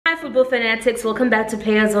Football Fanatics, welcome back to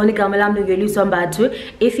Player Zwane.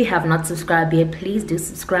 If you have not subscribed yet, please do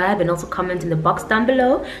subscribe and also comment in the box down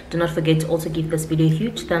below. Do not forget to also give this video a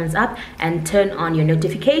huge thumbs up and turn on your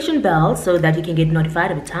notification bell so that you can get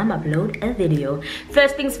notified every time I upload a video.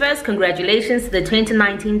 First things first, congratulations to the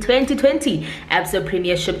 2019-2020 Absa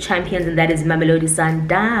Premiership champions, and that is Mamelodi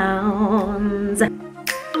Sundowns.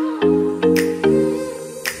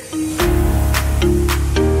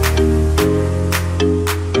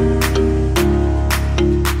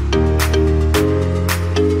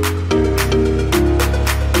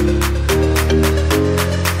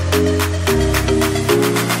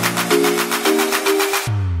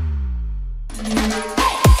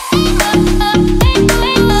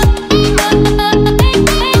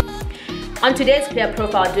 On today's player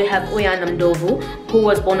profile, we have Uyanda Mdovu, who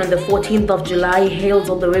was born on the 14th of July. He hails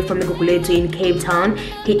all the way from the Gugulethu-Cape Town.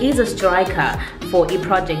 He is a striker for a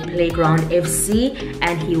Project Playground FC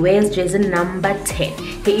and he wears jersey number 10.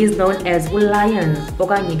 He is known as Lions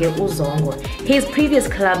Zongo. His previous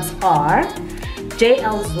clubs are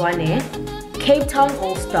Zwane, Cape Town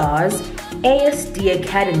All Stars, ASD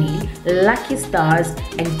Academy, Lucky Stars,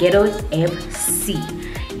 and Ghetto FC.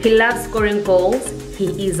 He loves scoring goals.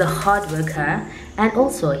 He is a hard worker and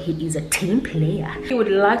also he is a team player. If you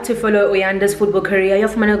would like to follow Uyanda's football career, you're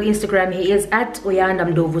from Instagram, he is at Uyanda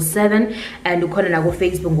Mdovu 7 and on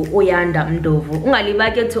Facebook Uyanda Mdovu.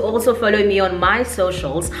 Ungalibake to also follow me on my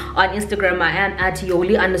socials. On Instagram I am at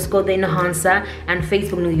Yoli_the_enhancer and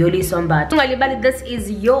Facebook Yoli Sombat. Ungalibake, this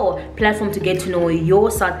is your platform to get to know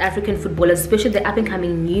your South African footballers, especially the up and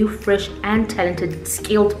coming new, fresh and talented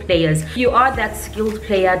skilled players. If you are that skilled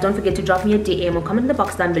player, don't forget to drop me a DM or comment in the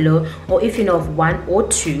box down below, or if you know of one or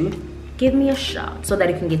two, give me a shout so that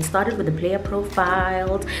you can get started with the player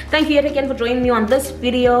profiles. Thank you yet again for joining me on this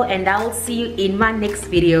video, and I'll see you in my next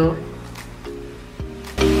video.